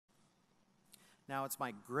Now it's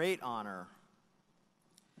my great honor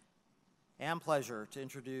and pleasure to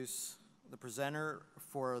introduce the presenter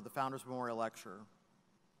for the Founders Memorial Lecture.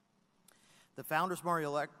 The Founders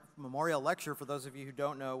Memorial Lecture, for those of you who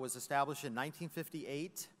don't know, was established in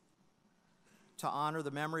 1958 to honor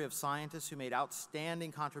the memory of scientists who made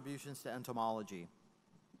outstanding contributions to entomology.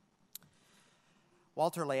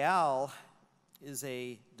 Walter Leal is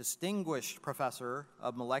a distinguished professor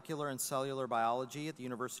of molecular and cellular biology at the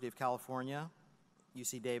University of California,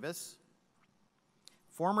 UC Davis,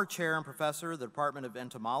 former chair and professor of the Department of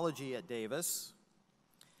Entomology at Davis.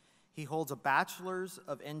 He holds a Bachelor's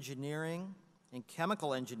of Engineering in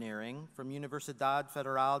Chemical Engineering from Universidad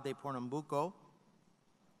Federal de Pernambuco,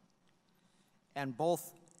 and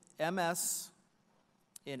both MS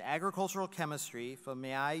in Agricultural Chemistry from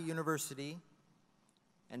Meiji University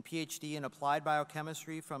and PhD in Applied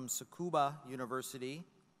Biochemistry from Tsukuba University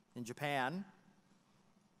in Japan.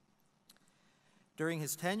 During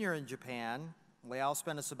his tenure in Japan, Leal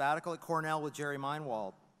spent a sabbatical at Cornell with Jerry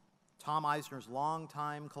Meinwald, Tom Eisner's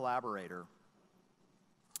longtime collaborator,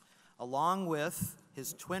 along with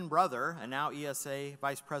his twin brother and now ESA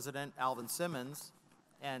Vice President Alvin Simmons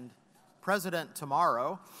and President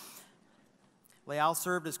tomorrow. Leal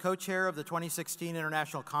served as co-chair of the 2016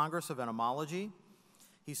 International Congress of Entomology.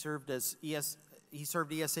 He served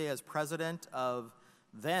ESA as president of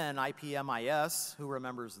then IPMIS, who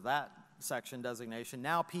remembers that section designation,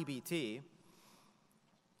 now PBT,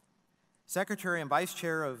 secretary and vice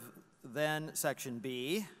chair of then Section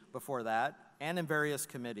B, before that, and in various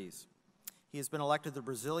committees. He has been elected to the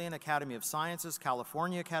Brazilian Academy of Sciences,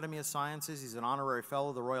 California Academy of Sciences. He's an honorary fellow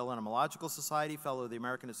of the Royal Entomological Society, fellow of the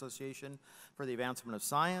American Association for the Advancement of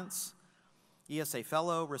Science, ESA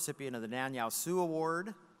Fellow, recipient of the Nanyao Su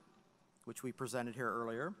Award, which we presented here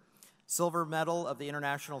earlier, Silver Medal of the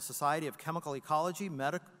International Society of Chemical Ecology,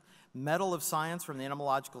 Medal of Science from the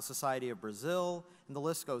Entomological Society of Brazil, and the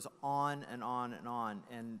list goes on and on and on.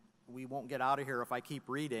 And we won't get out of here if I keep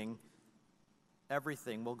reading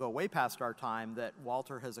everything. We'll go way past our time that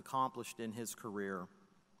Walter has accomplished in his career.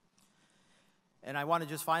 And I want to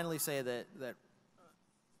just finally say that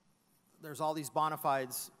there's all these bona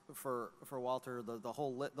fides for Walter.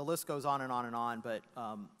 The list goes on and on and on, but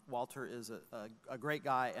Walter is a great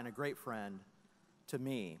guy and a great friend to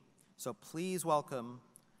me. So please welcome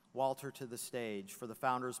Walter to the stage for the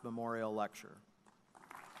Founders Memorial Lecture.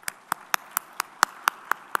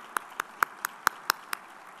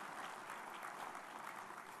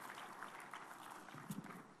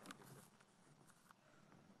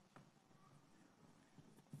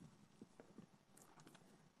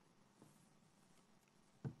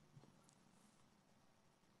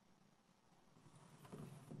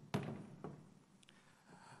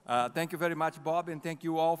 Thank you very much, Bob, and thank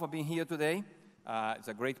you all for being here today. It's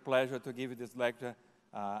a great pleasure to give this lecture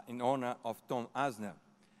in honor of Tom Eisner.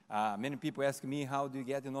 Many people ask me, how do you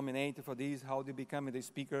get nominated for this? How do you become the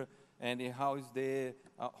speaker? And how is the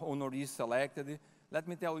honoree selected? Let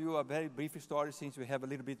me tell you a very brief story since we have a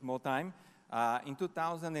little bit more time. In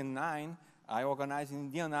 2009, I organized in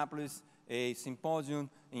Indianapolis a symposium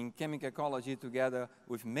in chemical ecology together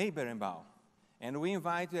with May Berenbaum. And we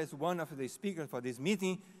invited as one of the speakers for this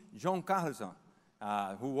meeting, John Carlson,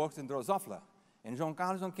 who works in Drosophila. And John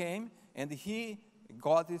Carlson came, and he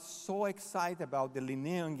got so excited about the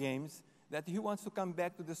Linnean games that he wants to come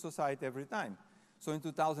back to the society every time. So in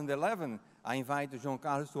 2011, I invited John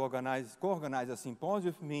Carlson to co-organize a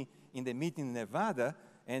symposium with me in the meeting in Nevada,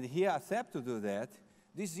 and he accepted to do that.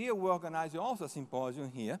 This year, we organized also a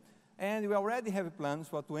symposium here, and we already have plans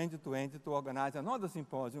for 2020 to organize another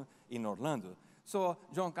symposium in Orlando. So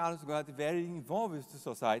John Carlos got very involved with the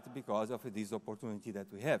society because of this opportunity that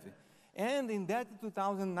we have. And in that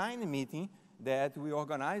 2009 meeting that we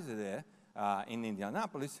organized there in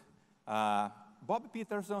Indianapolis, Bob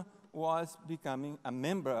Peterson was becoming a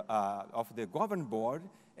member of the governing board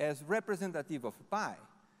as representative of PI.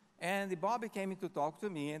 And Bob came to talk to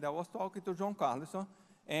me, and I was talking to John Carlson,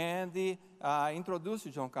 and I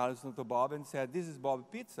introduced John Carlson to Bob and said, this is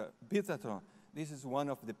Bob Peterson. This is one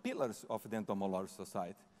of the pillars of the Entomology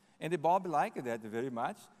Society. And Bob liked that very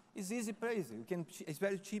much. It's easy praise. It's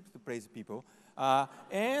very cheap to praise people.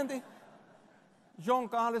 And John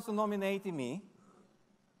Carlson nominated me.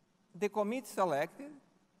 The committee selected,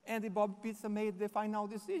 and Bob Peterson made the final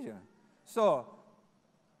decision. So,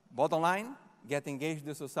 bottom line, get engaged in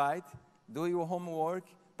the society, do your homework,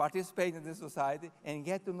 participate in the society, and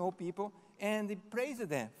get to know people, and praise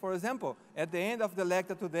them. For example, at the end of the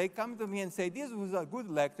lecture today, come to me and say, this was a good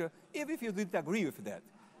lecture, even if you didn't agree with that,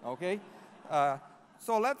 okay?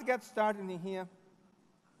 So let's get started in here.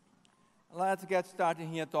 let's get started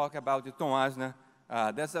here talk about Tom Eisner.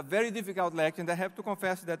 That's a very difficult lecture, and I have to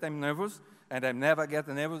confess that I'm nervous, and I never get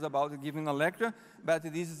nervous about giving a lecture, but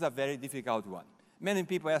this is a very difficult one. Many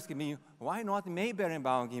people ask me, why not May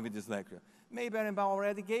Berenbaum give this lecture? May Berenbaum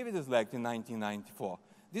already gave this lecture in 1994.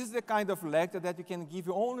 This is the kind of lecture that you can give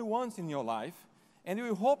only once in your life, and we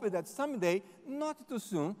hope that someday, not too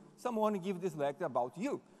soon, someone will give this lecture about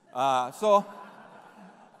you.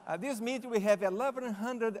 This meeting we have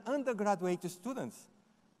 1,100 undergraduate students.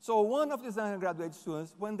 So one of these undergraduate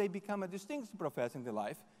students, when they become a distinguished professor in their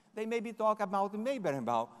life, they maybe talk about May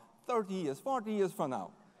Berenbaum 30 years, 40 years from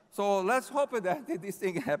now. So let's hope that this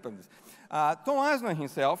thing happens. Tom Eisner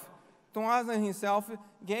himself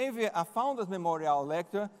gave a Founders Memorial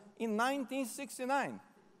lecture in 1969.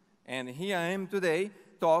 And here I am today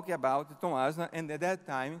talking about Tom Eisner, and at that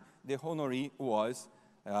time, the honoree was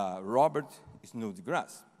Robert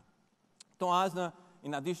Snodgrass. Tom Eisner,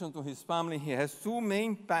 in addition to his family, he has two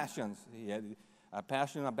main passions. He had a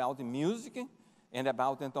passion about music and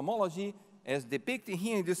about entomology, as depicted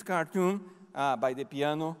here in this cartoon by the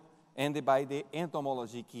piano and by the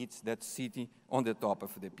entomology kits that sit on the top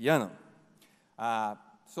of the piano.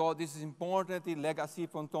 So this is important, the legacy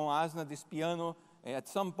from Tom Eisner, this piano. At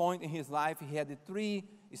some point in his life, he had 3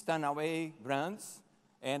 Steinway brands,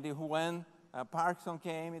 and when Parkinson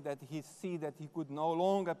came, that he see that he could no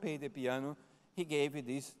longer pay the piano, he gave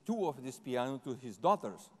 2 of these pianos to his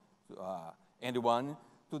daughters, and one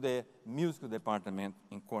to the music department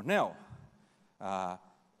in Cornell.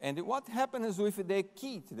 And what happens with the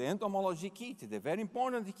kit, the entomology kit, the very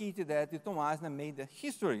important kit that Tom Eisner made the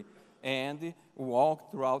history and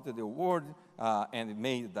walked throughout the world and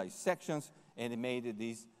made dissections and made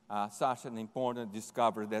this such an important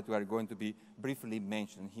discovery that we are going to be briefly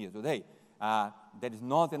mentioned here today. There is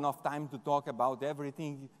not enough time to talk about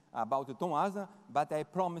everything about Tom Eisner, but I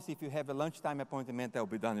promise if you have a lunchtime appointment, I'll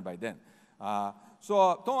be done by then.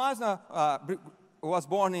 So Tom Eisner was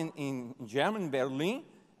born in Germany, Berlin,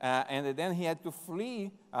 and then he had to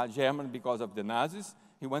flee Germany because of the Nazis.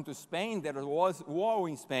 He went to Spain. There was war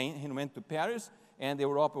in Spain. He went to Paris, and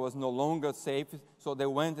Europe was no longer safe, so they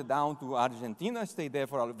went down to Argentina, stayed there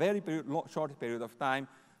for a very short period of time,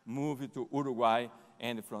 moved to Uruguay,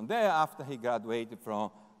 and from there, after he graduated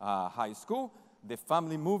from high school, the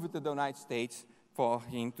family moved to the United States for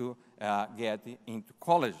him to get into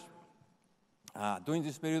college. During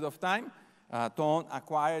this period of time, Tom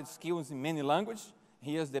acquired skills in many languages.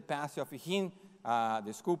 Here's the pass of him,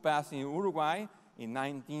 the school pass in Uruguay in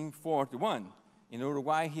 1941. In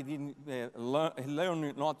Uruguay, he didn't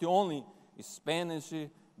learn not only Spanish,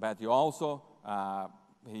 but he also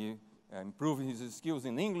improved his skills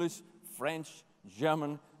in English, French,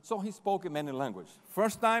 German, so he spoke many languages.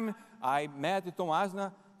 First time I met Tom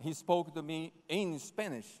Eisner, he spoke to me in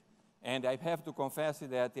Spanish, and I have to confess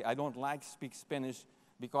that I don't like to speak Spanish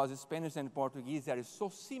because Spanish and Portuguese are so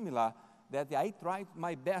similar that I tried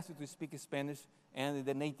my best to speak Spanish, and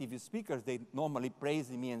the native speakers, they normally praise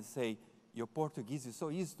me and say, your Portuguese is so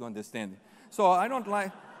easy to understand. So I don't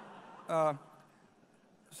like,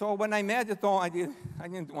 so when I met Tom, I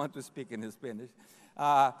didn't want to speak in Spanish.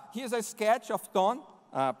 Here's a sketch of Tom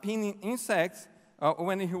pinning insects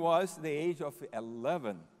when he was the age of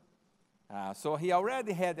 11. So he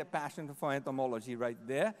already had a passion for entomology right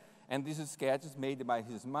there, and this sketch is made by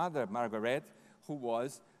his mother, Margaret, who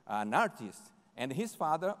was an artist, and his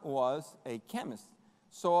father was a chemist.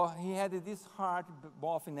 So he had this heart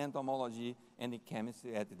both in entomology and in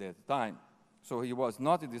chemistry at that time. So he was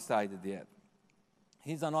not decided yet.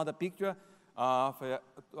 Here's another picture of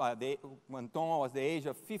when Tom was the age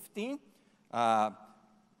of 15.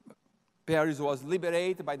 Paris was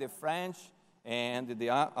liberated by the French and the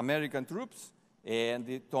American troops,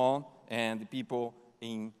 and Tom and the people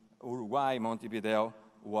in Uruguay, Montevideo,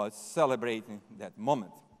 was celebrating that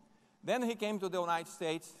moment. Then he came to the United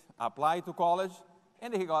States, applied to college,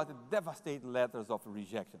 and he got devastating letters of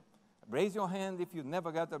rejection. Raise your hand if you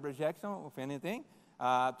never got a rejection of anything.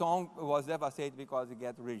 Tom was devastated because he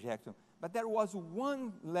got rejection. But there was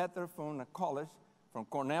one letter from a college, from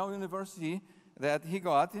Cornell University, that he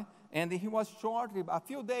got, and he was shortly, a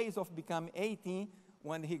few days of becoming 18,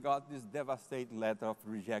 when he got this devastating letter of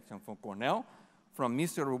rejection from Cornell, from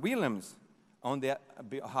Mr. Williams, on the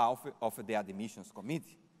behalf of the admissions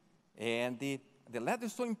committee. And the letter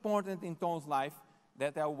is so important in Tom's life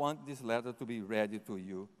that I want this letter to be read to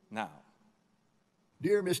you now.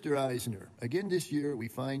 Dear Mr. Eisner, again this year we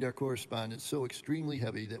find our correspondence so extremely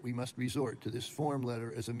heavy that we must resort to this form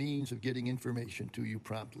letter as a means of getting information to you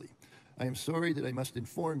promptly. I am sorry that I must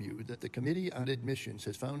inform you that the Committee on Admissions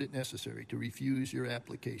has found it necessary to refuse your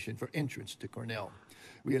application for entrance to Cornell.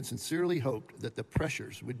 We had sincerely hoped that the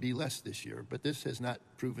pressures would be less this year, but this has not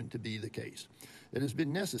proven to be the case. It has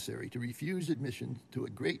been necessary to refuse admission to a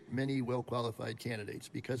great many well-qualified candidates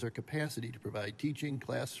because our capacity to provide teaching,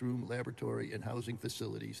 classroom, laboratory, and housing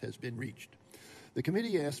facilities has been reached. The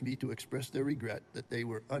committee asked me to express their regret that they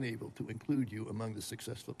were unable to include you among the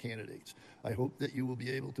successful candidates. I hope that you will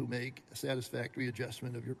be able to make a satisfactory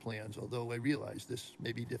adjustment of your plans, although I realize this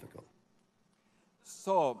may be difficult.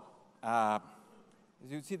 So, as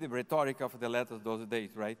you see the rhetoric of the letters those days,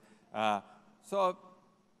 right? So,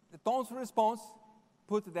 the Tom's response,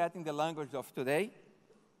 put that in the language of today.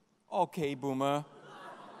 Okay, boomer.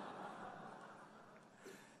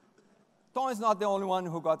 Tom is not the only one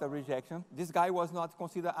who got a rejection. This guy was not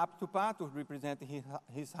considered up to par to represent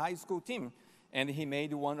his high school team, and he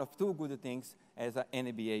made one of two good things as an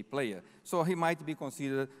NBA player. So he might be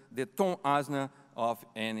considered the Tom Eisner of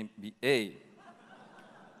NBA.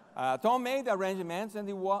 Tom made arrangements, and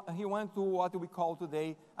he went to what we call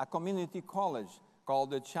today a community college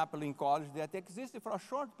called the Chaplain College that existed for a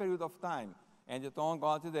short period of time. And Tom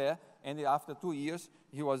got there, and after 2 years,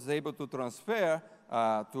 he was able to transfer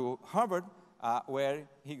to Harvard, where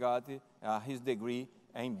he got his degree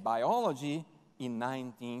in biology in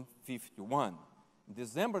 1951. In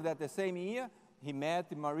December that the same year, he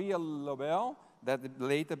met Maria Leal, that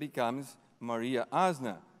later becomes Maria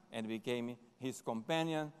Eisner, and became his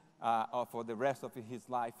companion for the rest of his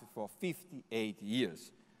life for 58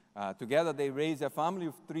 years. Together, they raised a family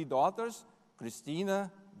of 3 daughters, Christina,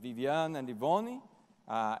 Viviane, and Yvonne,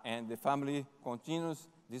 and the family continues.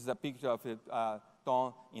 This is a picture of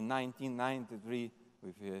Tom in 1993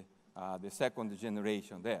 with the second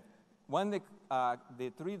generation there. When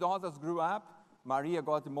the 3 daughters grew up, Maria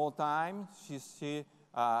got more time. She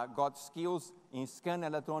got skills in scan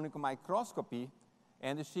electronic microscopy,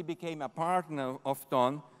 and she became a partner of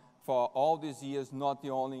Tom for all these years, not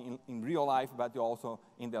only in real life, but also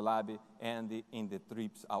in the lab and in the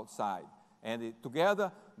trips outside. And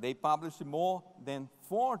together, they published more than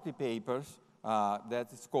 40 papers that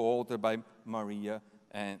is co-authored by Maria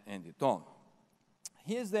and Tom.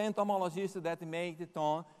 Here's the entomologist that made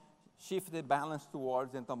Tom shift the balance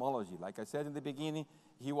towards entomology. Like I said in the beginning,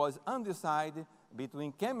 he was undecided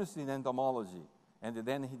between chemistry and entomology. And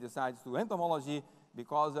then he decides to entomology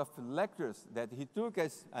because of lectures that he took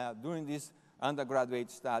during these undergraduate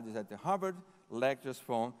studies at Harvard, lectures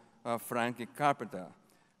from Frank Carpenter.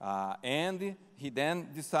 And he then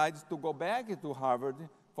decides to go back to Harvard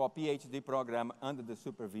for a PhD program under the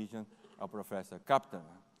supervision of Professor Carpenter.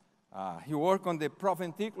 He worked on the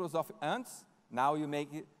proventriculus of ants. Now you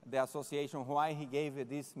make the association why he gave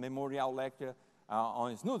this memorial lecture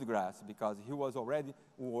on snodgrass, because he was already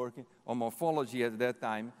working on morphology at that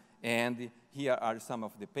time. And here are some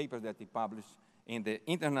of the papers that he published in the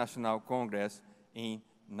International Congress in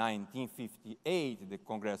 1958, the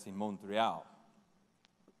Congress in Montreal.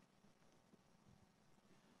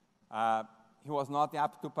 He was not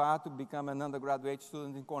up to par to become an undergraduate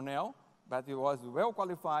student in Cornell, but he was well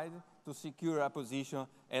qualified to secure a position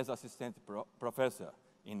as assistant professor.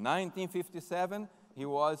 In 1957, he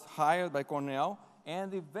was hired by Cornell,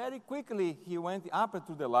 and very quickly he went up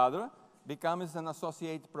to the ladder, becomes an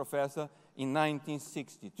associate professor in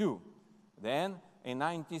 1962. Then, in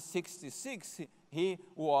 1966, he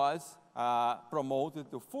was promoted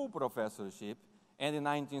to full professorship, and in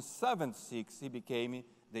 1976, he became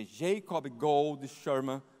the Jacob Gold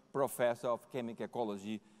Sherman Professor of Chemical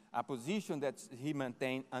Ecology, a position that he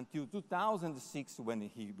maintained until 2006 when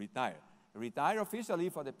he retired. Retired officially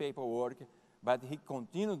for the paperwork, but he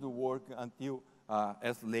continued to work until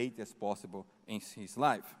as late as possible in his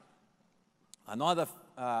life. Another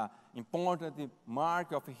important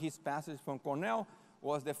mark of his passage from Cornell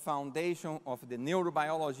was the foundation of the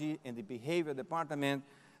neurobiology and the behavior department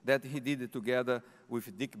that he did together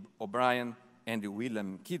with Dick O'Brien and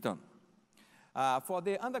William Keaton. For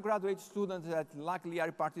the undergraduate students that luckily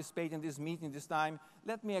are participating in this meeting this time,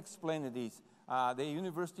 let me explain this. The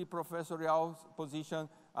university professorial position,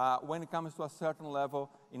 when it comes to a certain level,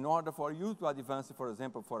 in order for you to advance, for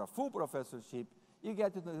example, for a full professorship, you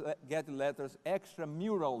get to get letters,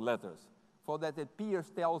 extramural letters, so that the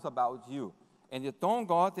peers tells about you. And Tom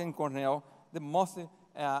got in Cornell the most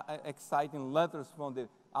exciting letters from the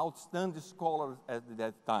outstanding scholars at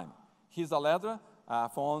that time. Here's a letter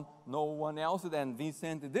from no one else than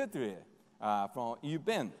Vincent Detrier from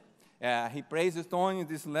UPenn. He praises Tom in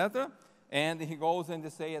this letter, and he goes and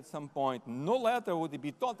says at some point, no letter would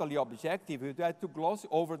be totally objective if you had to gloss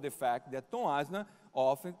over the fact that Tom Eisner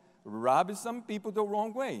often rubs some people the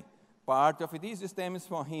wrong way. Part of this stems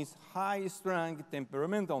from his high-strung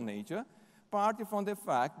temperamental nature, part from the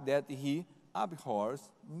fact that he abhors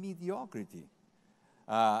mediocrity.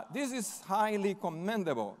 This is highly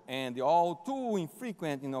commendable and all too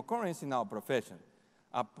infrequent in occurrence in our profession.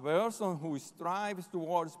 A person who strives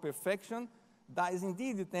towards perfection does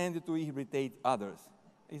indeed tend to irritate others.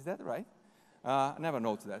 Is that right? I never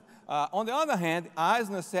noticed that. On the other hand,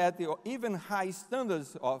 Eisner set even high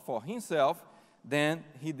standards for himself than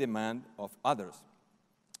he demands of others.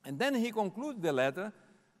 And then he concludes the letter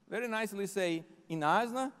very nicely say, in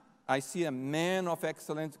Eisner, I see a man of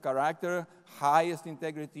excellent character, highest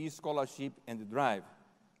integrity, scholarship, and drive.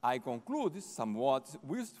 I conclude, somewhat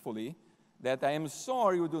wistfully, that I am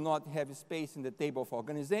sorry you do not have space in the table of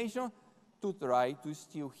organization to try to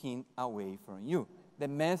steal him away from you. The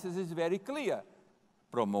message is very clear.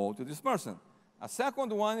 Promote this person. A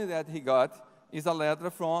second one that he got is a letter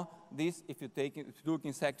from this, if you look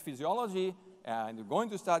insect physiology, and you're going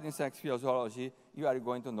to study insect physiology, you are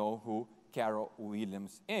going to know who Carol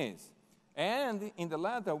Williams is. And in the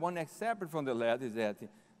letter, one excerpt from the letter is that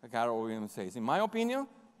Carol Williams says, in my opinion,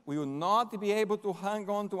 we will not be able to hang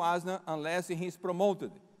on to Eisner unless he is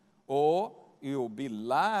promoted, or you will be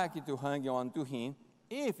lucky to hang on to him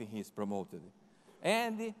if he is promoted.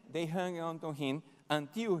 And they hung on to him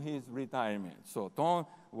until his retirement. So Tom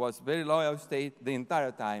was very loyal, stayed the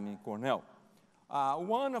entire time in Cornell.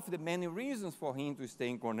 One of the many reasons for him to stay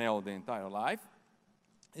in Cornell the entire life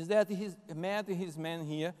is that he met his man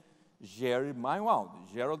here, Gerald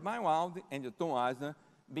Meinwald and Tom Eisner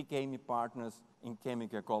became partners in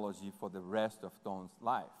chemical ecology for the rest of Tom's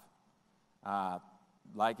life.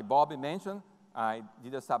 Like Bobby mentioned, I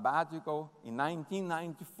did a sabbatical in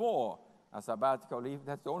 1994, a sabbatical leave,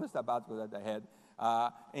 that's the only sabbatical that I had,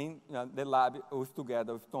 in the lab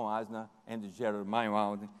together with Tom Eisner and Gerald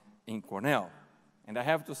Meinwald in Cornell. And I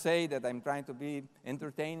have to say that I'm trying to be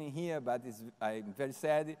entertaining here, but I'm very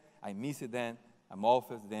sad. I miss them. I'm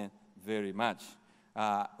offers them very much.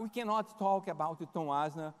 We cannot talk about Tom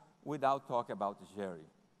Eisner without talking about Jerry.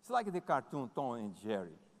 It's like the cartoon Tom and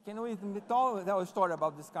Jerry. Can we tell a story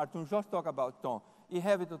about this cartoon? Just talk about Tom. You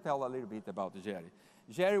have to tell a little bit about Jerry.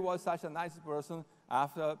 Jerry was such a nice person.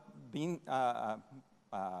 After being a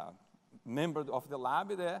member of the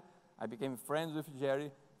lab there, I became friends with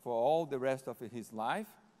Jerry for all the rest of his life.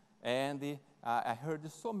 And I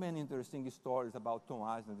heard so many interesting stories about Tom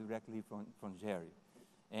Eisner directly from Jerry.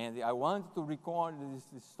 And I wanted to record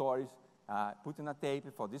these stories, put in a tape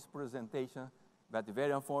for this presentation, but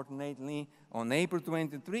very unfortunately, on April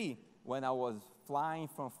 23, when I was flying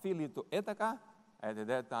from Philly to Ithaca, at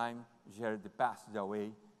that time, Jerry passed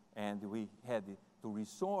away, and we had to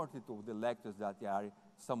resort to the lectures that are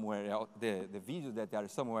somewhere else, the videos that are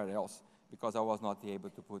somewhere else, because I was not able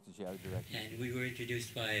to put Jerry directly. And we were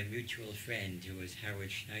introduced by a mutual friend who was Howard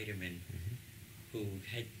Schneiderman, who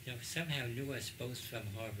had somehow knew us both from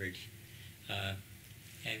Harvard.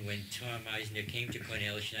 And when Tom Eisner came to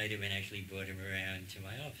Cornell, Schneiderman actually brought him around to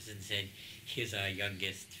my office and said, here's our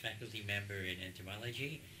youngest faculty member in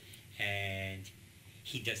entomology, and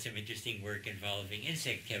he does some interesting work involving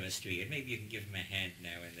insect chemistry, and maybe you can give him a hand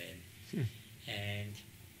now and then. And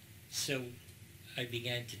so I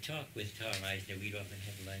began to talk with Tom Eisner. We'd often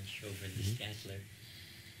have lunch over in the Statler,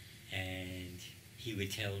 and he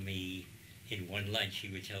would tell me, in one lunch, he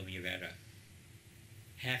would tell me about a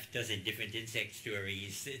half-dozen different insect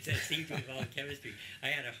stories that seemed to involve chemistry. I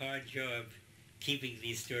had a hard job keeping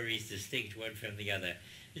these stories distinct one from the other.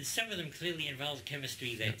 And some of them clearly involved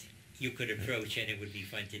chemistry that you could approach and it would be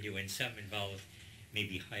fun to do, and some involved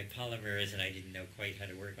maybe high polymers, and I didn't know quite how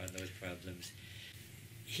to work on those problems.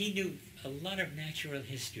 He knew a lot of natural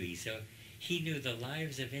history, so he knew the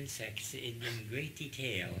lives of insects in great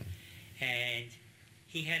detail, and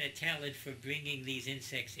he had a talent for bringing these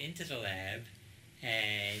insects into the lab,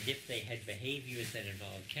 and if they had behaviors that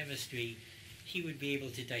involved chemistry, he would be able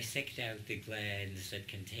to dissect out the glands that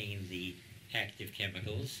contain the active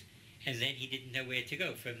chemicals, and then he didn't know where to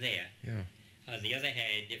go from there. Yeah. On the other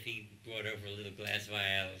hand, if he brought over a little glass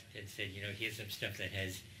vial and said, you know, here's some stuff that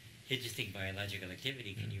has interesting biological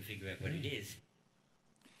activity, can you figure out what it is?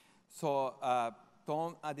 So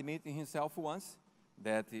Tom admitted himself once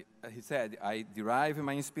that he said, I derive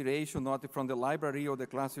my inspiration not from the library or the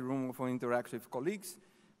classroom for interaction with colleagues,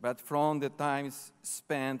 but from the times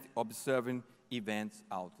spent observing events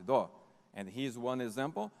outdoor. And here's one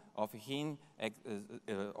example of him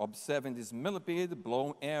observing this millipede,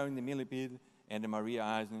 blowing air in the millipede, and Maria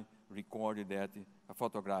Eisner recorded that,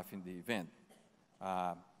 photographing the event.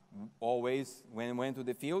 Always, when he went to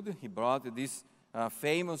the field, he brought this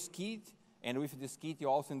famous kit, and with this kit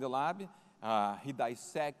also in the lab, he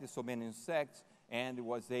dissected so many insects and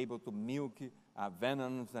was able to milk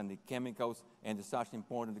venoms and the chemicals and such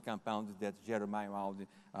important compounds that Jeremiah Wald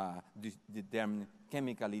determined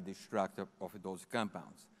chemically destructive of those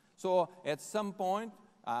compounds. So at some point,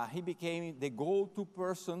 he became the go-to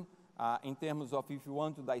person in terms of if you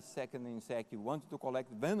want to dissect an insect, you want to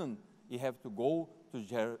collect venom, you have to go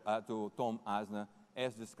to Tom Eisner,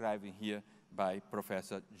 as described here by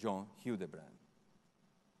Professor John Hildebrand.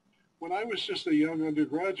 When I was just a young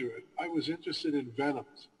undergraduate, I was interested in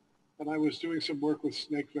venoms. And I was doing some work with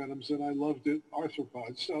snake venoms, and I loved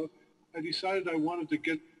arthropods. So I decided I wanted to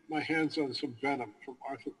get my hands on some venom from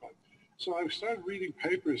arthropods. So I started reading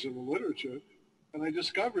papers in the literature, and I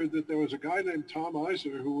discovered that there was a guy named Tom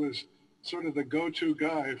Eisner who was sort of the go-to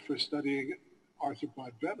guy for studying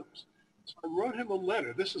arthropod venoms. So I wrote him a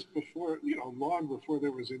letter. This is before, long before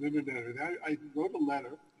there was an internet. And I wrote a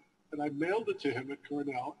letter, and I mailed it to him at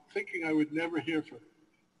Cornell, thinking I would never hear from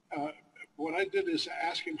him. What I did is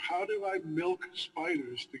ask him, how do I milk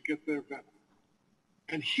spiders to get their venom?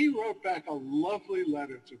 And he wrote back a lovely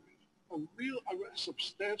letter to me, a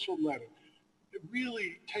substantial letter,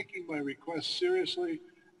 really taking my request seriously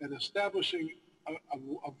and establishing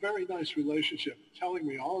a very nice relationship, telling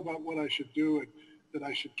me all about what I should do and that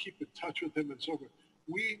I should keep in touch with him and so forth.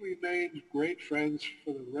 We remained great friends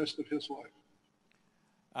for the rest of his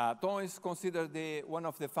life. Tom is considered one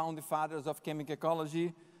of the founding fathers of chemical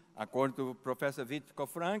ecology. According to Professor Vitko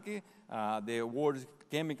Franke, the words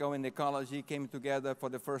chemical and ecology came together for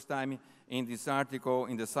the first time in this article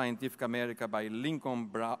in the Scientific American by Lincoln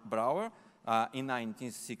Brower in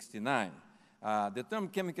 1969. The term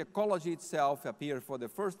chemical ecology itself appeared for the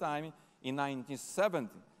first time in 1970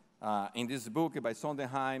 in this book by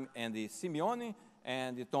Sondheim and Simeone,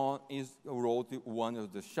 and Tom wrote one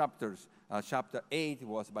of the chapters. Chapter 8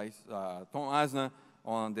 was by Tom Eisner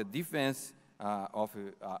on the defense of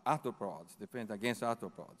arthropods, defense against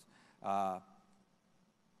arthropods.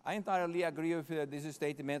 I entirely agree with this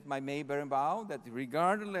statement by May Berenbaum that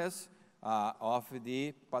regardless of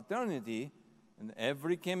the paternity,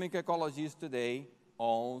 every chemical ecologist today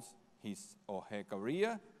owns his or her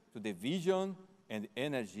career to the vision and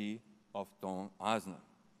energy of Tom Eisner.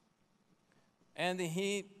 And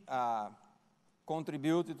he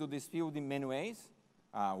contributed to this field in many ways.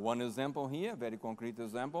 One example here, very concrete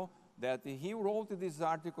example, that he wrote this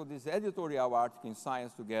article, this editorial article in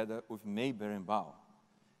Science together with May Berenbaum.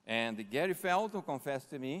 And Gary Felton confessed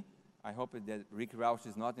to me, I hope that Rick Rausch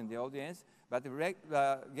is not in the audience, but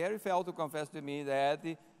Gary Felton confessed to me that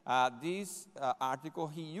this article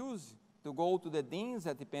he used to go to the deans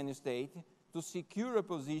at the Penn State to secure a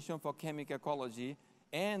position for chemical ecology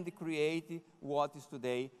and create what is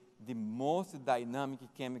today the most dynamic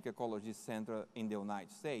chemical ecology center in the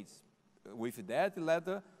United States. With that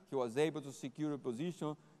letter, he was able to secure a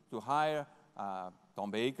position to hire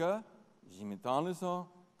Tom Baker, Jimmy Tomlinson,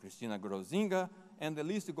 Christina Grozinga, and the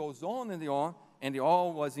list goes on, and it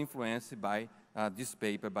all was influenced by this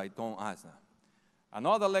paper by Tom Eisner.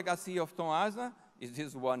 Another legacy of Tom Eisner is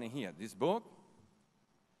this one here, this book,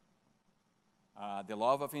 The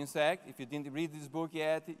Love of Insect. If you didn't read this book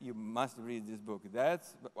yet, you must read this book.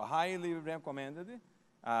 That's highly recommended.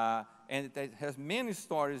 And it has many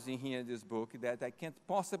stories in here in this book that I can't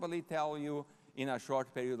possibly tell you in a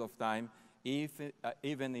short period of time,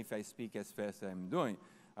 even if I speak as fast as I'm doing.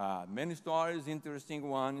 Many stories, interesting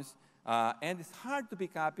ones, and it's hard to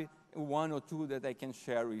pick up one or two that I can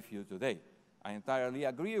share with you today. I entirely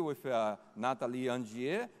agree with Nathalie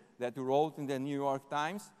Angier that wrote in the New York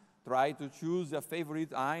Times, try to choose a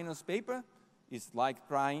favorite Eisner's paper. It's like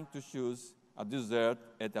trying to choose a dessert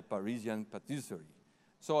at a Parisian patisserie.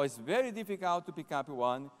 So it's very difficult to pick up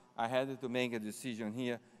one. I had to make a decision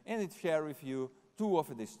here and share with you two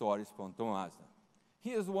of the stories from Tom Eisner.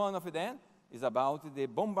 Here's one of them. It's about the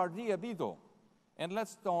bombardier beetle. And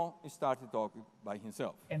let's start to talk by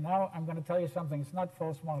himself. And now I'm going to tell you something. It's not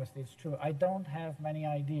false modesty. It's true. I don't have many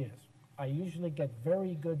ideas. I usually get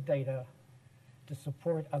very good data to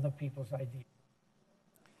support other people's ideas.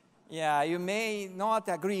 Yeah, you may not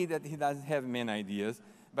agree that he doesn't have many ideas,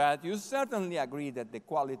 but you certainly agree that the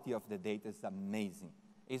quality of the data is amazing.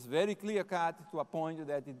 It's very clear-cut to a point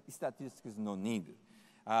that statistics is not needed.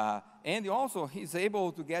 And also, he's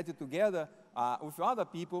able to get it together with other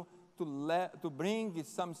people to bring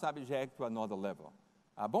some subject to another level.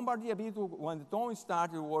 Bombardier beetle, when Tom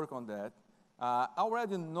started to work on that,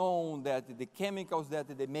 already known that the chemicals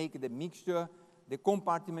that they make the mixture, the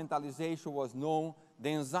compartmentalization was known, the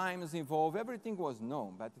enzymes involved, everything was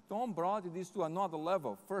known. But Tom brought this to another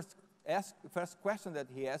level. First question that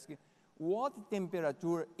he asked, what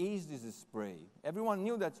temperature is this spray? Everyone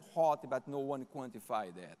knew that's hot, but no one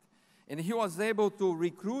quantified that. And he was able to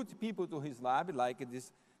recruit people to his lab, like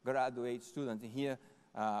this graduate student here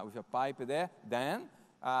with a pipe there. Dan,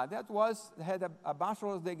 had a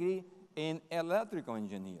bachelor's degree in electrical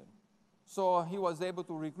engineering. So he was able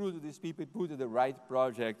to recruit these people, put the right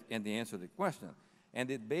project, and they answered the question.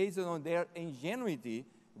 And based on their ingenuity,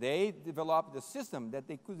 they developed a system that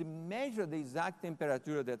they could measure the exact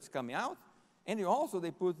temperature that's coming out, and also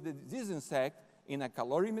they put this insect in a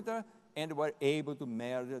calorimeter and were able to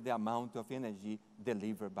measure the amount of energy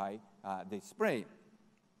delivered by the spray.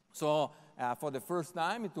 So for the first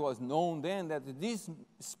time, it was known then that this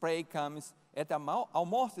spray comes at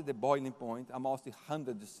almost the boiling point, almost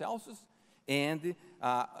 100 Celsius, and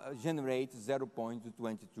generates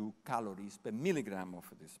 0.22 calories per milligram of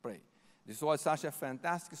the spray. This was such a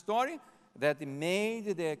fantastic story that it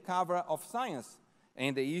made the cover of Science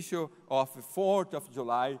in the issue of 4th of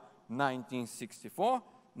July, 1964.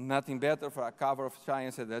 Nothing better for a cover of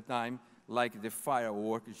Science at that time, like the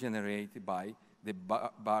firework generated by the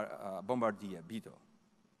bombardier beetle.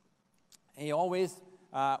 He always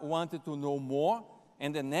wanted to know more,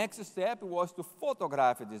 and the next step was to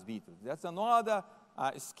photograph these beetles. That's another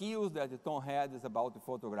skill that Tom had, is about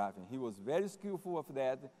photographing. He was very skillful of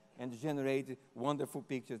that and generated wonderful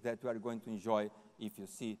pictures that you are going to enjoy if you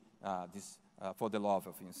see this For the Love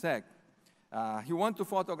of Insect. He wanted to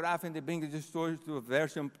photograph and they bring this story to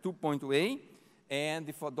version 2.8.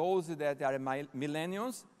 And for those that are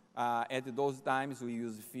millennials, at those times we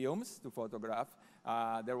used films to photograph.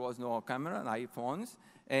 There was no camera, no iPhones.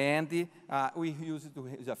 And we used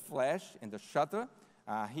a flash and a shutter.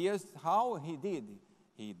 Here's how he did.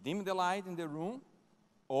 He dimmed the light in the room,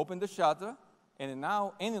 opened the shutter, and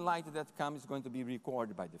now any light that comes is going to be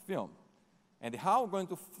recorded by the film. And how we're going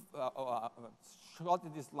to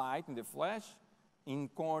shot this light in the flash in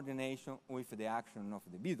coordination with the action of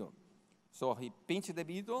the beetle. So he pinched the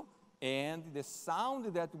beetle, and the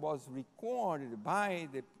sound that was recorded by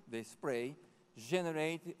the spray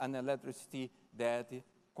generated an electricity that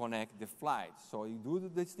connect the flight. So you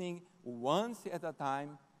do this thing once at a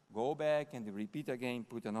time, go back and repeat again,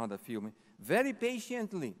 put another film, very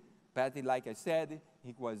patiently. But like I said,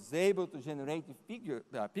 he was able to generate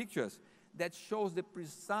pictures that shows the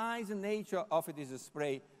precise nature of this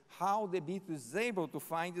spray, how the beetle is able to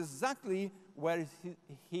find exactly where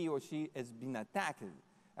he or she has been attacked.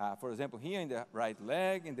 For example, here in the right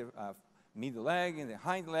leg, in the middle leg, in the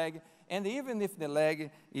hind leg, and even if the leg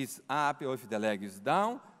is up or if the leg is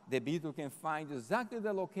down, the beetle can find exactly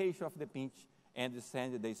the location of the pinch and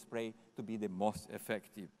send the spray to be the most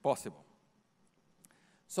effective possible.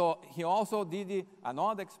 So he also did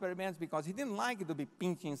another experiment because he didn't like to be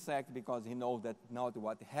pinching insects because he knows that's not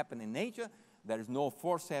what happened in nature. There is no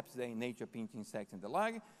forceps in nature pinching insects in the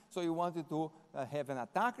leg. So he wanted to have an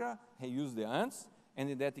attacker. He used the ants. And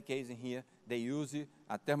in that case here, they use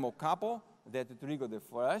a thermocouple that trigger the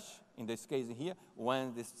flash. In this case here,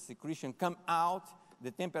 when the secretion come out, the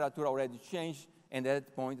temperature already changed, and at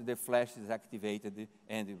that point the flash is activated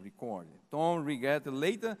and recorded. Tom regretted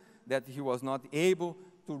later that he was not able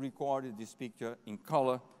to record this picture in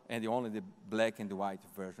color, and only the black and white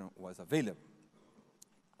version was available.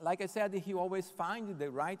 Like I said, he always found the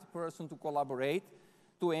right person to collaborate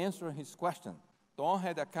to answer his question. Tom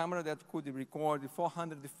had a camera that could record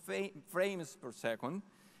 400 frames per second,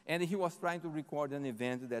 and he was trying to record an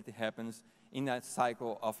event that happens in a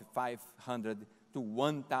cycle of 500 to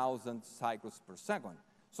 1,000 cycles per second.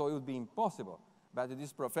 So it would be impossible. But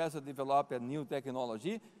this professor developed a new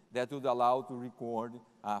technology that would allow to record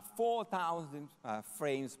 4,000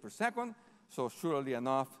 frames per second. So surely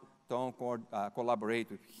enough, Tom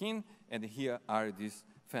collaborated with him, and here are these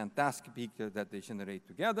fantastic pictures that they generate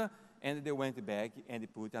together, and they went back and they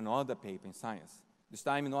put another paper in Science. This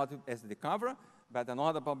time not as the cover, but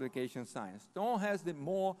another publication in Science. Tom has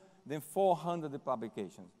more than 400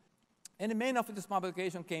 publications. And many of this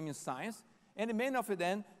publication came in Science, and many of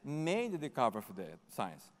them made the cover for the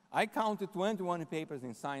Science. I counted 21 papers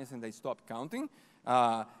in Science, and I stopped counting.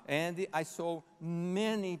 And I saw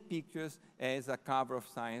many pictures as a cover of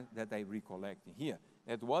Science that I recollect here.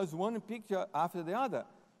 It was one picture after the other,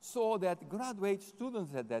 so that graduate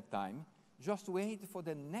students at that time just wait for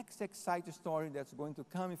the next exciting story that's going to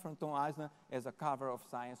come from Tom Eisner as a cover of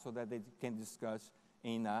Science so that they can discuss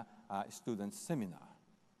in a student seminar.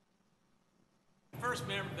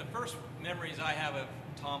 The first memories I have of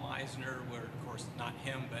Tom Eisner were, of course, not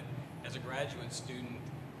him, but as a graduate student,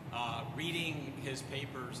 reading his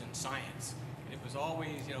papers in Science. It was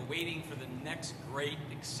always, waiting for the next great,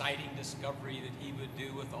 exciting discovery that he would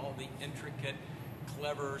do with all the intricate,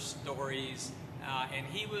 clever stories. And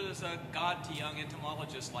he was a god to young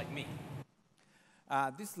entomologists like me.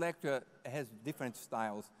 This lecture has different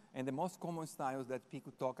styles, and the most common styles that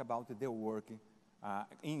people talk about their work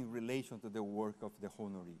in relation to the work of the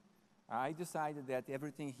honoree. I decided that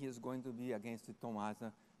everything here is going to be against Tom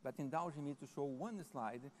Eisner, but indulge me to show one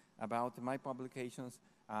slide about my publications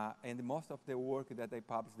and most of the work that I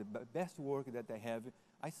published, the best work that I have,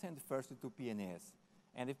 I send first to PNAS.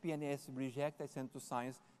 And if PNAS reject, I send to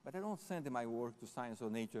science, but I don't send my work to science or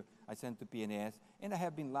nature, I send to PNAS. And I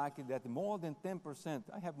have been lucky that more than 10%,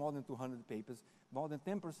 I have more than 200 papers, more than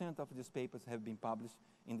 10% of these papers have been published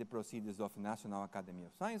in the Proceedings of National Academy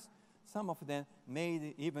of Science. Some of them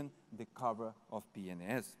made even the cover of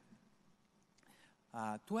PNAS.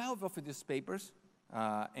 12 of these papers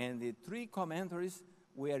and the 3 commentaries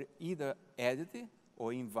were either edited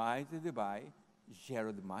or invited by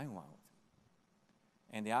Gerald Meinwald.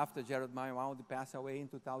 And after Gerald Meinwald passed away in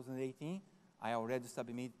 2018, I already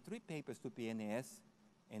submitted 3 papers to PNAS,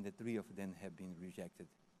 and the 3 of them have been rejected.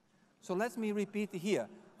 So let me repeat here,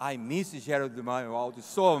 I miss Gerald Meinwald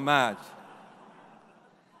so much.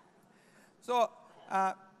 So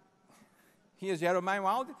here's Gerald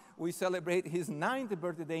Meinwald. We celebrate his 9th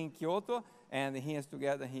birthday in Kyoto, and he is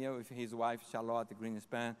together here with his wife, Charlotte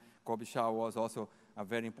Greenspan. Kobe Shaw was also a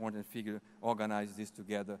very important figure, organized this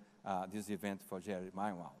together, this event for Gerald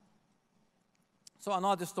Meinwald. So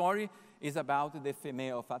another story is about the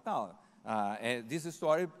female fatale. And this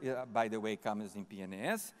story, by the way, comes in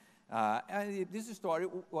PNAS. And this story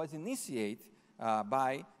was initiated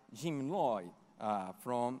by Jim Lloyd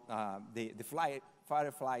from the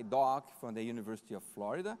Firefly dog from the University of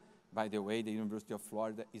Florida. By the way, the University of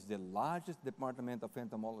Florida is the largest department of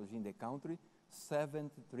entomology in the country,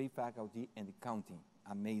 73 faculty and counting.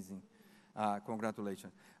 Amazing.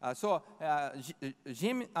 Congratulations.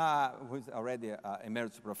 Jim, who's already an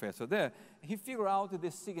emeritus professor there, he figured out the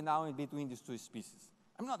signal in between these 2 species.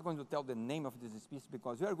 I'm not going to tell the name of this species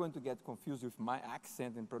because you are going to get confused with my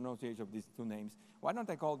accent and pronunciation of these 2 names. Why don't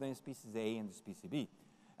I call them species A and species B?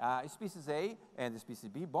 Species A and species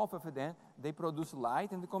B, both of them, they produce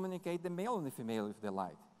light and they communicate the male and the female with the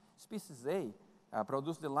light. Species A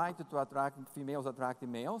produce the light to attract females, attract the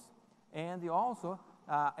males, and also,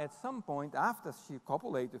 at some point after she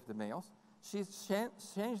copulates with the males, she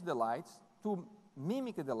changed the lights to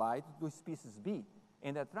mimic the light to species B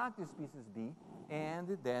and attract the species B,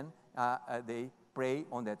 and then they prey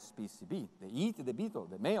on that species B. They eat the beetle,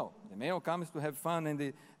 the male. The male comes to have fun,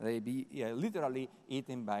 and they be literally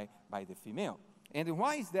eaten by the female. And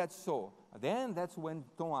why is that so? Then that's when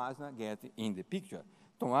Tom Eisner gets in the picture.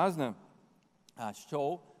 Tom Eisner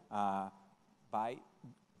showed by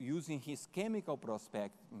using his chemical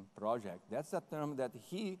prospecting project, that's a term that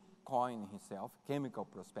he coined himself, chemical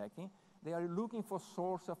prospecting. They are looking for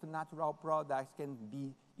source of natural products can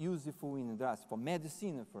be useful in industry, for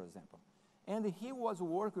medicine, for example. And he was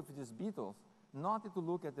working with these beetles, not to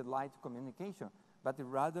look at the light communication, but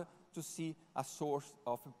rather to see a source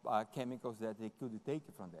of chemicals that they could take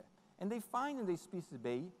from there. And they find in the species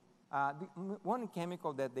B one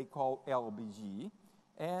chemical that they call LBG,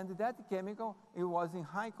 and that chemical, it was in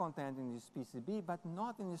high content in the species B, but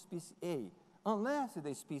not in the species A, unless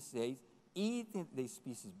the species A eat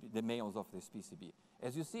the males of the species B.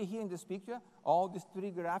 As you see here in this picture, all these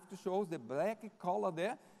 3 graphs shows the black color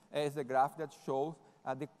there is the graph that shows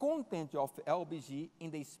the content of LBG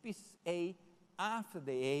in the species A after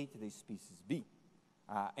they ate the species B.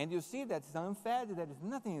 And you see that it's unfed, there is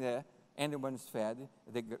nothing there, and when it's fed,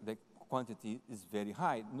 the quantity is very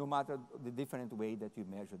high, no matter the different way that you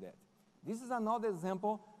measure that. This is another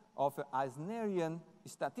example of Eisnerian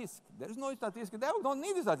statistic. There is no statistic there, we don't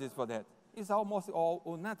need a statistic for that. It's almost all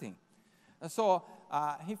or nothing. So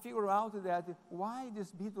he figured out that why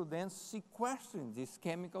this beetle then sequestering these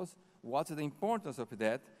chemicals, what's the importance of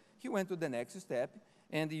that? He went to the next step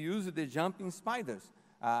and used the jumping spiders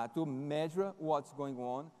to measure what's going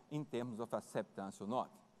on in terms of acceptance or not.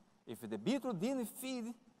 If the beetle didn't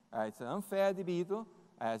feed, it's an unfed beetle,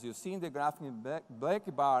 as you see in the graph in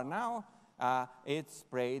black bar now, it's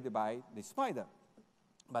sprayed by the spider.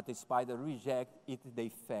 But the spider rejects it, they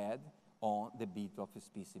fed on the beetle of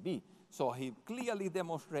species B. So he clearly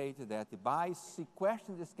demonstrated that by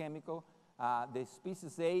sequestering this chemical, the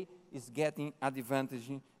species A is getting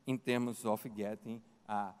advantage in terms of getting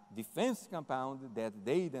a defense compound that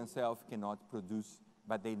they themselves cannot produce,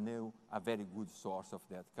 but they know a very good source of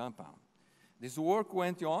that compound. This work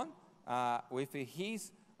went on with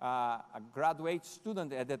his a graduate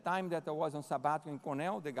student at the time that I was on sabbatical in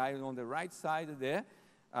Cornell. The guy on the right side there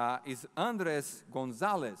is Andres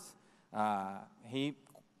Gonzalez. He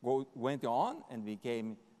went on and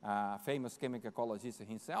became a famous chemical ecologist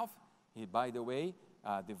himself. He, by the way,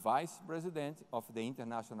 the vice president of the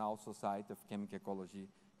International Society of Chemical Ecology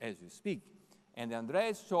as we speak. And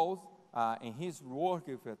Andreas shows in his work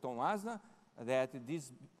with Tom Eisner that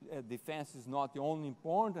this defense is not only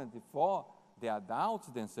important for the adults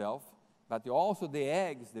themselves, but also the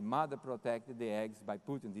eggs. The mother protected the eggs by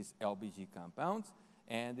putting these LBG compounds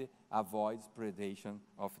and avoids predation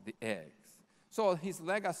of the eggs. So his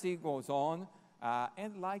legacy goes on,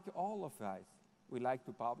 and like all of us, we like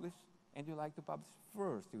to publish, and you like to publish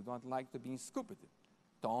first. You don't like to be scooped.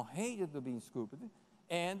 Tom hated to be scooped,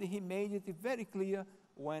 and he made it very clear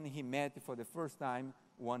when he met for the first time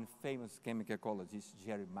one famous chemical ecologist,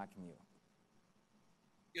 Jerry McNeil.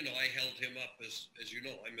 You know, I held him up as you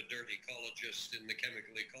know, I'm a dirt ecologist in the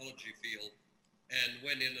chemical ecology field, and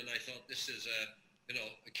went in and I thought this is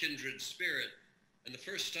a kindred spirit. And the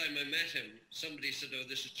first time I met him, somebody said, "Oh,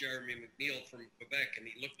 this is Jeremy McNeil from Quebec," and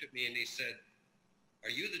he looked at me and he said, "Are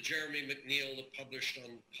you the Jeremy McNeil that published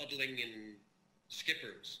on puddling in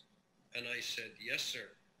skippers?" And I said, "Yes, sir."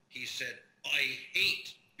 He said, "I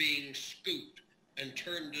hate being scooped," and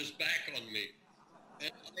turned his back on me.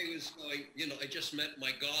 And I was going, you know, I just met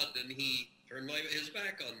my God, and he turned his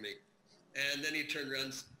back on me. And then he turned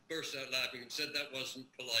around, burst out laughing, and said, "That wasn't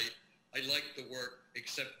polite. I liked the work,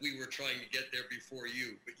 except we were trying to get there before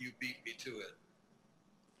you, but you beat me to it."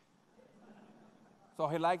 So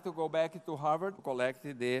he liked to go back to Harvard,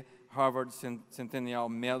 collected the Harvard Centennial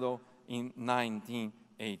Medal in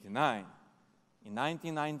 1989. In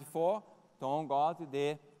 1994, Tom got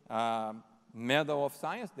the Medal of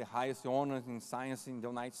Science, the highest honor in science in the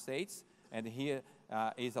United States. And here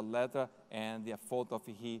is a letter and a photo of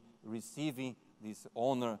he receiving this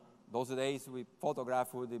honor. Those days, we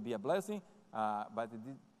photograph would be a blessing, but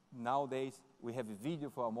nowadays, we have a video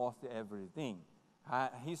for almost everything.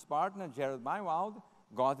 His partner, Gerald Meinwald,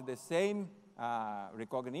 got the same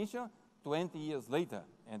recognition 20 years later,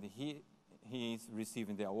 and he is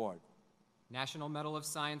receiving the award. National Medal of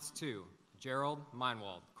Science II, Gerald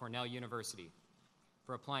Meinwald, Cornell University,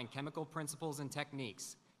 for applying chemical principles and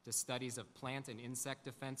techniques to studies of plant and insect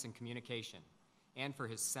defense and communication, and for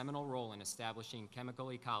his seminal role in establishing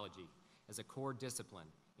chemical ecology as a core discipline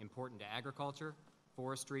important to agriculture,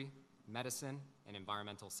 forestry, medicine, and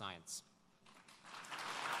environmental science.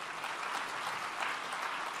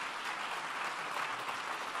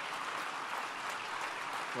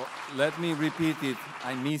 Well, let me repeat it.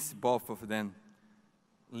 I miss both of them,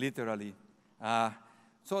 literally.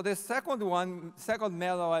 So the second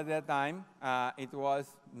medal at that time, it was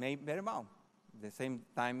made very well, the same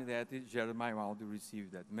time that Jeremy Meinwald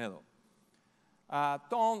received that medal.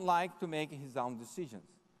 Tom liked to make his own decisions.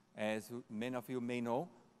 As many of you may know,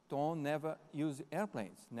 Tom never used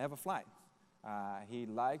airplanes, never flies. He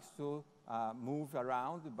likes to move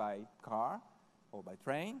around by car, or by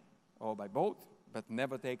train, or by boat, but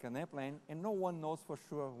never take an airplane, and no one knows for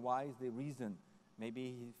sure why is the reason.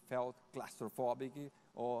 Maybe he felt claustrophobic,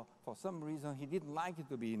 or for some reason he didn't like it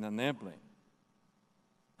to be in an airplane.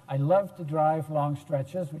 I love to drive long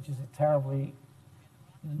stretches, which is a terribly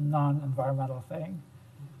non-environmental thing,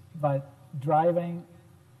 but driving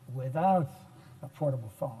without a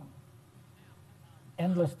portable phone,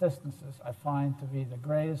 endless distances, I find to be the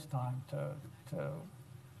greatest time to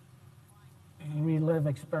relive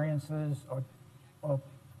experiences or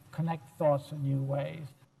connect thoughts in new ways.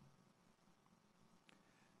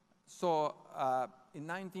 So in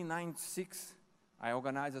 1996, I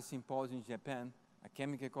organized a symposium in Japan, a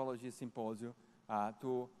chemical ecology symposium,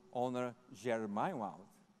 to honor Jeremy Meinwald.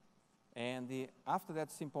 And after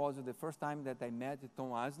that symposium, the first time that I met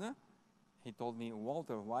Tom Eisner, he told me,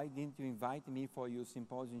 "Walter, why didn't you invite me for your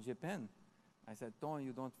symposium in Japan?" I said, "Tom,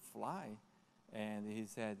 you don't fly." And he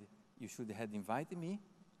said, "You should have invited me.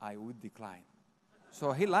 I would decline."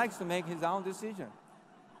 So he likes to make his own decision.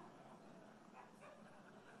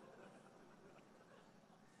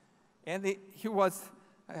 And he was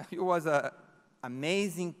an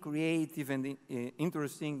amazing, creative, and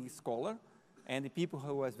interesting scholar. And the people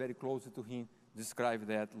who was very close to him describe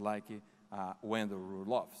that like Wendell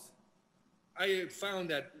Rudolphs. I found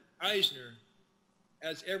that Eisner,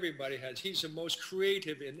 as everybody has, he's the most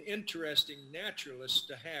creative and interesting naturalist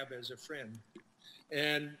to have as a friend.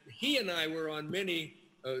 And he and I were on many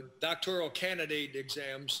doctoral candidate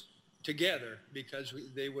exams together because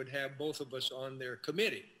they would have both of us on their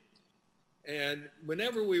committee. And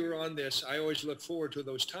whenever we were on this, I always look forward to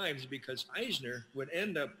those times because Eisner would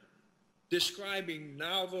end up describing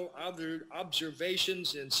novel other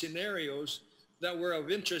observations and scenarios that were of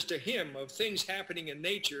interest to him, of things happening in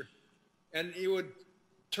nature. And it would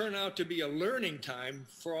turn out to be a learning time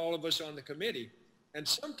for all of us on the committee. And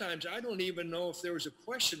sometimes I don't even know if there was a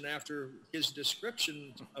question after his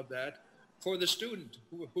description of that for the student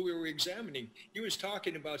who we were examining. He was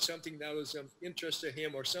talking about something that was of interest to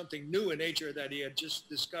him or something new in nature that he had just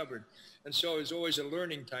discovered. And so it was always a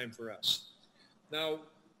learning time for us. Now,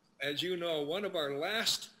 as you know, one of our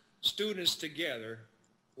last students together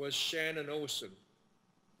was Shannon Olson.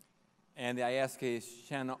 And I asked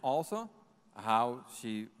Shannon also how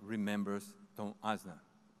she remembers Tom Eisner.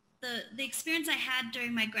 The experience I had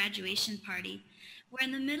during my graduation party, where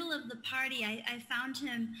in the middle of the party, I found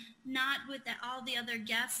him not with all the other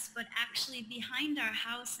guests, but actually behind our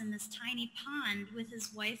house in this tiny pond with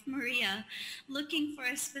his wife, Maria, looking for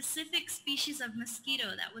a specific species of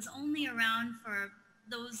mosquito that was only around for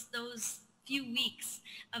those few weeks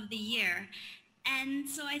of the year. And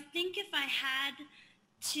so I think if I had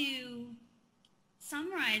to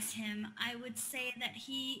summarize him, I would say that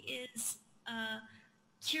he is a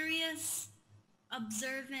curious,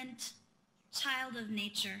 observant child of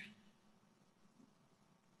nature.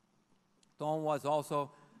 Tom was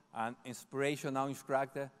also an inspirational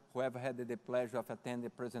instructor. Whoever had the pleasure of attending a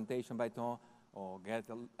presentation by Tom or get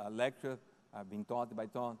a lecture being taught by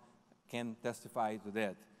Tom can testify to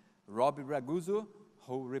that. Robbie Raguso,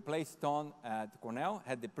 who replaced Tom at Cornell,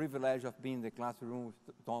 had the privilege of being in the classroom with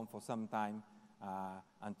Tom for some time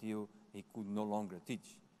until he could no longer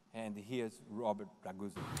teach. And here's Robert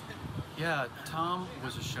Raguso. Yeah, Tom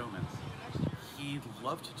was a showman. He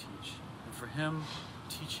loved to teach. And for him,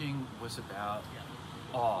 teaching was about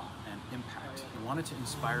awe and impact. He wanted to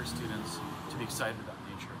inspire students to be excited about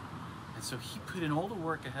nature. And so he put in all the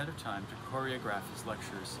work ahead of time to choreograph his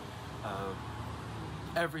lectures.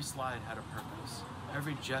 Every slide had a purpose.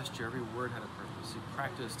 Every gesture, every word had a purpose. He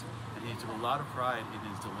practiced, and he took a lot of pride in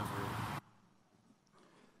his delivery.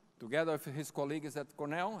 Together with his colleagues at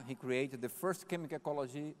Cornell, he created the first chemical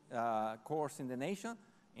ecology course in the nation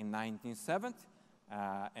in 1970,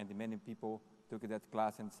 and many people took that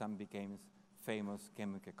class and some became famous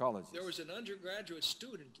chemical ecologists. There was an undergraduate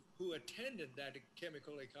student who attended that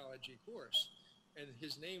chemical ecology course, and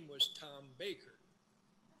his name was Tom Baker.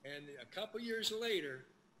 And a couple years later,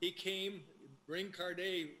 he came, Bryn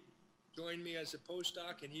Cardet joined me as a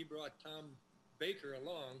postdoc, and he brought Tom Baker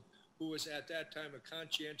along, who was at that time a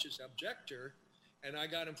conscientious objector, and I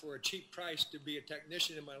got him for a cheap price to be a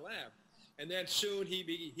technician in my lab. And then soon he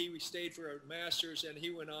stayed for a master's, and he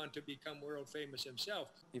went on to become world famous himself.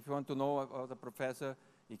 If you want to know about a professor,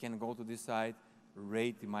 you can go to this site,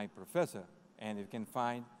 Rate My Professor, and you can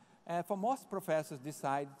find, for most professors, this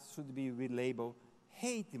site should be relabeled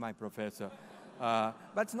Hate My Professor. But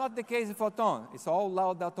it's not the case for Tom. It's all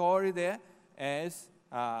laudatory there as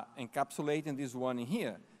encapsulating this one in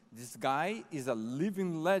here. This guy is a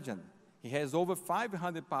living legend. He has over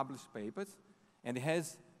 500 published papers, and he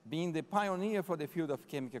has been the pioneer for the field of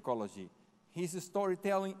chemical ecology. His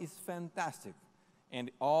storytelling is fantastic,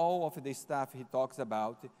 and all of the stuff he talks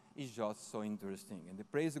about is just so interesting. And the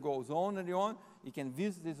praise goes on and on. You can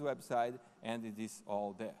visit this website, and it is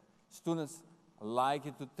all there. Students like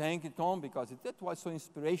to thank Tom because that was so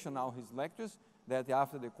inspirational, his lectures, that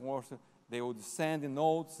after the course, they would send the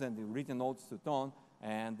notes and the written notes to Tom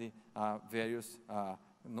and the various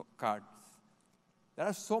cards. There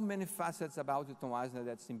are so many facets about Tom Eisner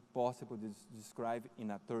that's impossible to describe in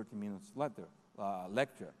a 30-minute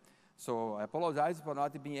lecture. So I apologize for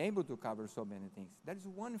not being able to cover so many things. There is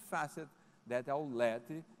one facet that I'll let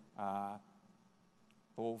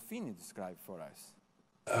Paul Finney describe for us.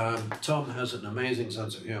 Tom has an amazing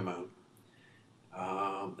sense of humor.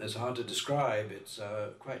 It's hard to describe. It's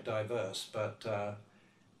quite diverse, but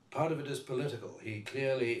part of it is political. He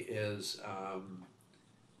clearly is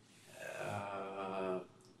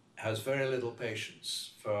has very little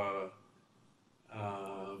patience for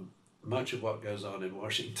much of what goes on in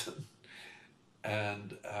Washington,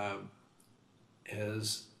 and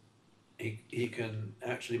he can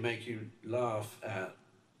actually make you laugh at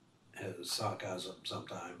his sarcasm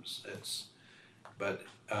sometimes. But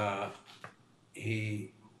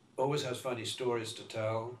he always has funny stories to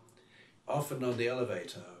tell. Often on the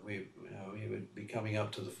elevator, we would be coming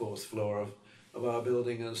up to the 4th floor of our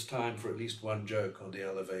building, and it's time for at least one joke on the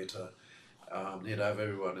elevator. He'd have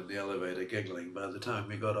everyone in the elevator giggling by the time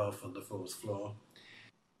we got off on the 4th floor.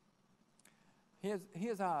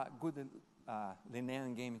 Here's a good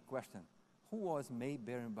Linnean game question. Who was May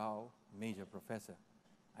Berenbaum major professor?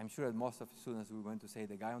 I'm sure that most of the students were going to say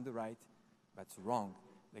the guy on the right, but it's wrong,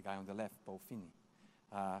 the guy on the left, Paul Finney.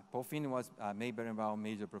 Paul Finney was May Berenbaum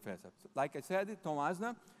major professor. So, like I said, Tom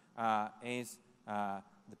Eisner is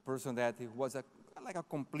the person that was like a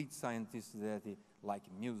complete scientist, that liked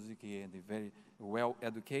music and very well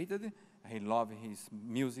educated. He loved his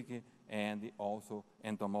music and also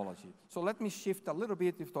entomology. So let me shift a little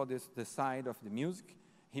bit to the side of the music.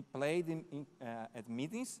 He played at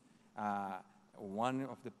meetings. One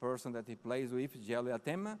of the person that he plays with, Jelly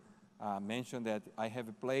Atema, mentioned that I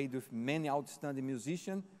have played with many outstanding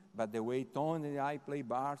musicians, but the way Tom and I play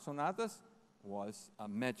bar sonatas was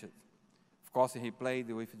matched. Of course, he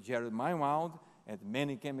played with Jared Meinwald at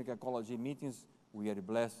many chemical ecology meetings. We are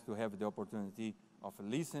blessed to have the opportunity of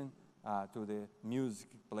listening to the music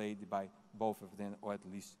played by both of them, or at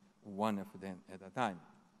least one of them at a time.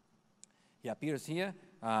 He appears here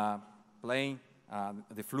playing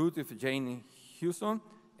the flute with Jane Houston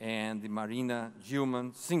and Marina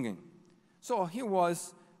Gilman singing. So he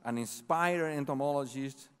was an inspired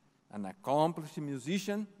entomologist, an accomplished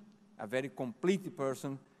musician, a very complete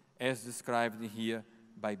person, as described here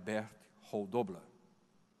by Bert Holdobler.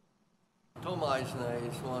 Tom Eisner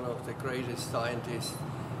is one of the greatest scientists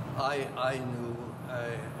I knew,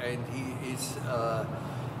 and he is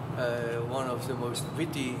one of the most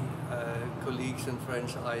witty colleagues and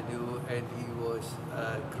friends I knew, and he was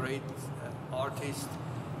a great artist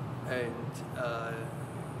and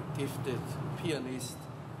gifted pianist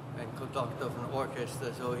and conductor of an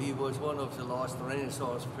orchestra, so he was one of the last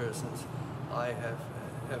Renaissance persons I have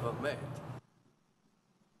ever met.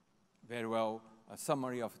 Very well, a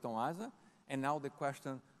summary of Tom Eisner. And now the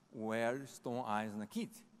question, where is Tom Eisner kit?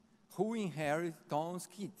 Who inherited Tom's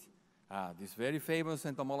kit? This very famous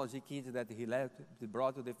entomology kit that he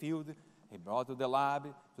brought to the field, he brought to the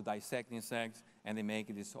lab to dissect insects, and they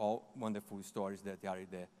make these all wonderful stories that are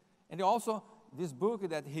there. And also, this book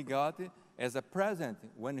that he got as a present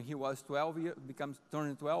when he was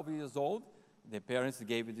turning 12 years old. The parents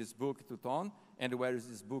gave this book to Tom, and where is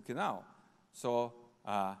this book now? So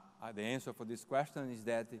the answer for this question is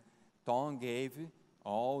that Tom gave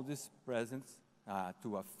all these presents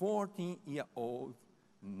to a 14-year-old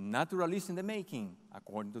naturalist in the making,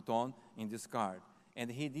 according to Tom in this card. And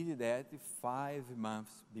he did that 5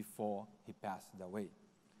 months before he passed away.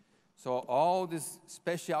 So all these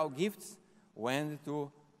special gifts went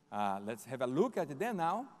to, let's have a look at them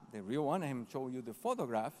now. The real one, I'm showing you the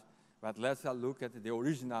photograph, but let's look at the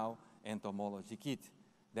original entomology kit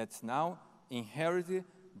that's now inherited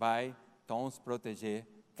by Tom's protégé,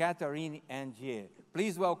 Catherine Angier.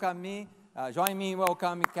 Please welcome me, join me in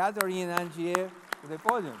welcoming Catherine Angier to the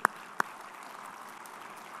podium.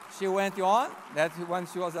 She went on, that's when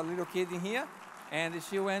she was a little kid in here, and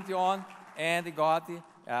she went on and got,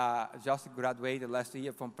 just graduated last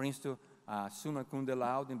year from Princeton, summa cum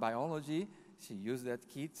laude in biology. She used that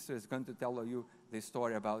kit, so it's going to tell you the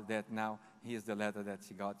story about that now. Here's the letter that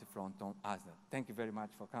she got from Tom Eisner. Thank you very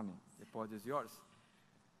much for coming. The podium is yours.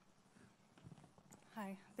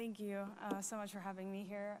 Hi, thank you so much for having me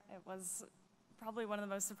here. It was probably one of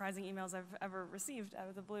the most surprising emails I've ever received out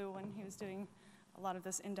of the blue when he was doing a lot of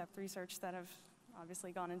this in-depth research that have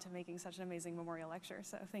obviously gone into making such an amazing memorial lecture.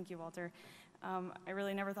 So thank you, Walter. I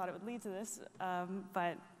really never thought it would lead to this,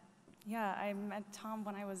 but yeah, I met Tom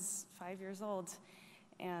when I was 5 years old.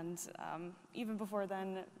 And even before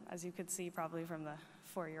then, as you could see probably from the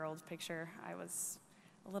 4-year-old picture, I was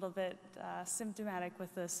a little bit symptomatic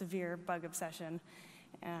with the severe bug obsession.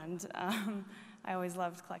 And I always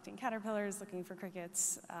loved collecting caterpillars, looking for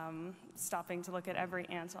crickets, stopping to look at every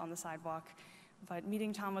ant on the sidewalk. But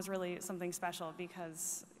meeting Tom was really something special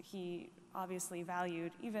because he obviously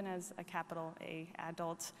valued, even as a capital A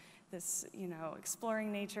adult, this,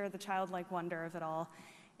 exploring nature, the childlike wonder of it all.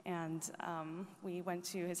 And we went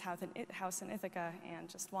to his house in Ithaca and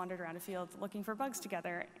just wandered around a field looking for bugs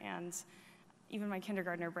together. And even my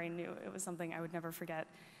kindergartner brain knew it was something I would never forget.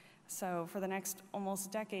 So for the next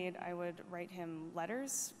almost decade, I would write him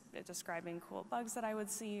letters describing cool bugs that I would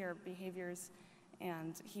see or behaviors.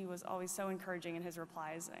 And he was always so encouraging in his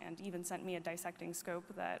replies and even sent me a dissecting scope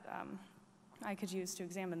that I could use to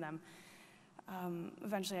examine them.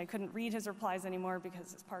 Eventually, I couldn't read his replies anymore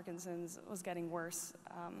because his Parkinson's was getting worse.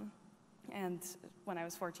 And when I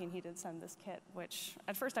was 14, he did send this kit, which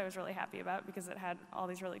at first I was really happy about because it had all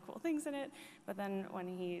these really cool things in it. But then when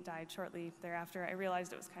he died shortly thereafter, I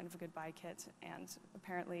realized it was kind of a goodbye kit and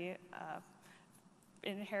apparently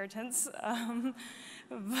inheritance.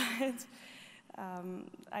 But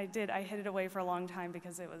I hid it away for a long time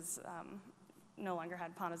because it was no longer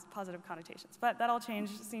had positive connotations. But that all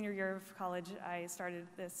changed. Senior year of college, I started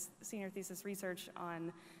this senior thesis research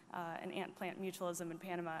on an ant-plant mutualism in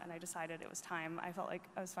Panama, and I decided it was time. I felt like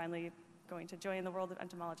I was finally going to join the world of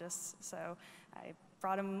entomologists, so I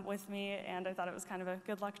brought him with me, and I thought it was kind of a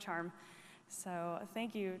good luck charm. So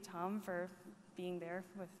thank you, Tom, for being there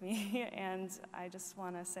with me. And I just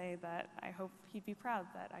want to say that I hope he'd be proud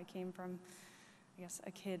that I came from, I guess,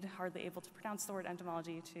 a kid hardly able to pronounce the word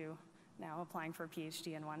entomology to now applying for a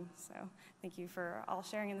PhD in one. So thank you for all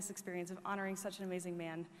sharing in this experience of honoring such an amazing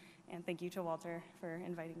man. And thank you to Walter for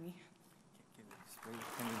inviting me. Can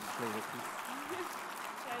you display it, please?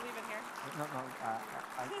 Should I leave it here? No,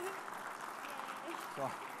 so,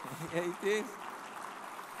 it is.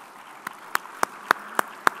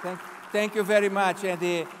 Thank you very much.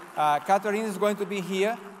 And Catherine is going to be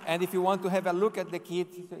here. And if you want to have a look at the kit,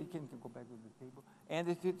 so you can go back to the table.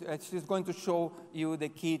 And she's going to show you the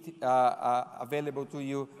kit available to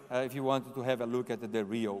you if you want to have a look at the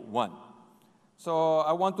real one. So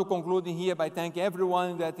I want to conclude here by thanking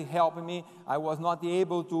everyone that helped me. I was not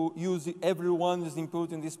able to use everyone's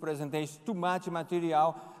input in this presentation. Too much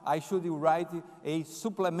material. I should write a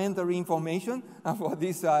supplementary information for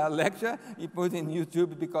this lecture, put in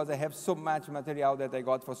YouTube, because I have so much material that I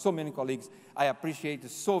got for so many colleagues. I appreciate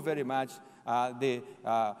so very much the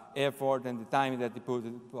effort and the time that they put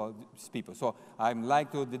for these people. So I'd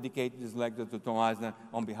like to dedicate this lecture to Tom Eisner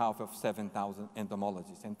on behalf of 7,000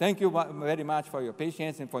 entomologists. And thank you very much for your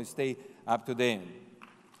patience and for staying up to the end.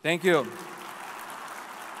 Thank you.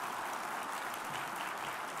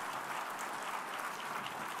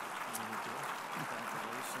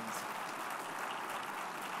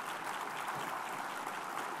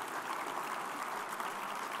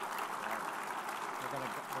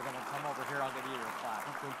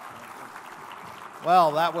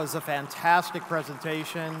 Well, that was a fantastic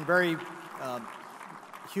presentation. Very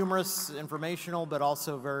humorous, informational, but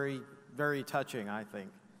also very, very touching, I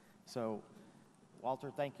think. So,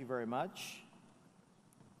 Walter, thank you very much.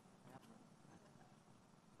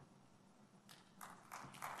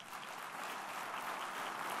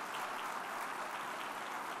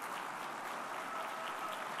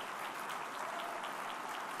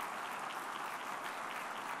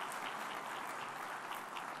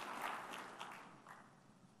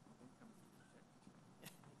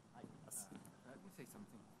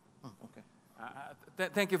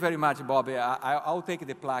 Thank you very much, Bobby. I'll take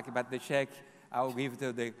the plaque, but the check I'll give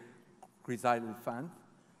to the Chrysalid Fund,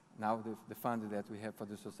 now the fund that we have for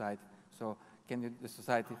the society. So can the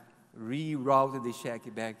society reroute the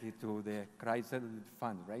check back to the Chrysalid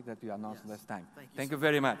Fund, right, that you announced last time? Thank you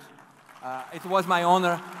very much. It was my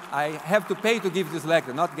honor. I have to pay to give this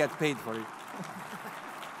lecture, not get paid for it.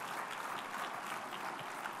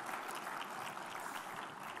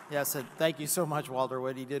 Yes, and thank you so much, Walter.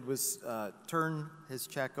 What he did was turn his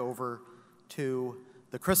check over to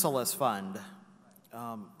the Chrysalis Fund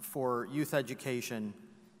for youth education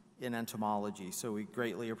in entomology. So we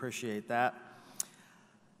greatly appreciate that.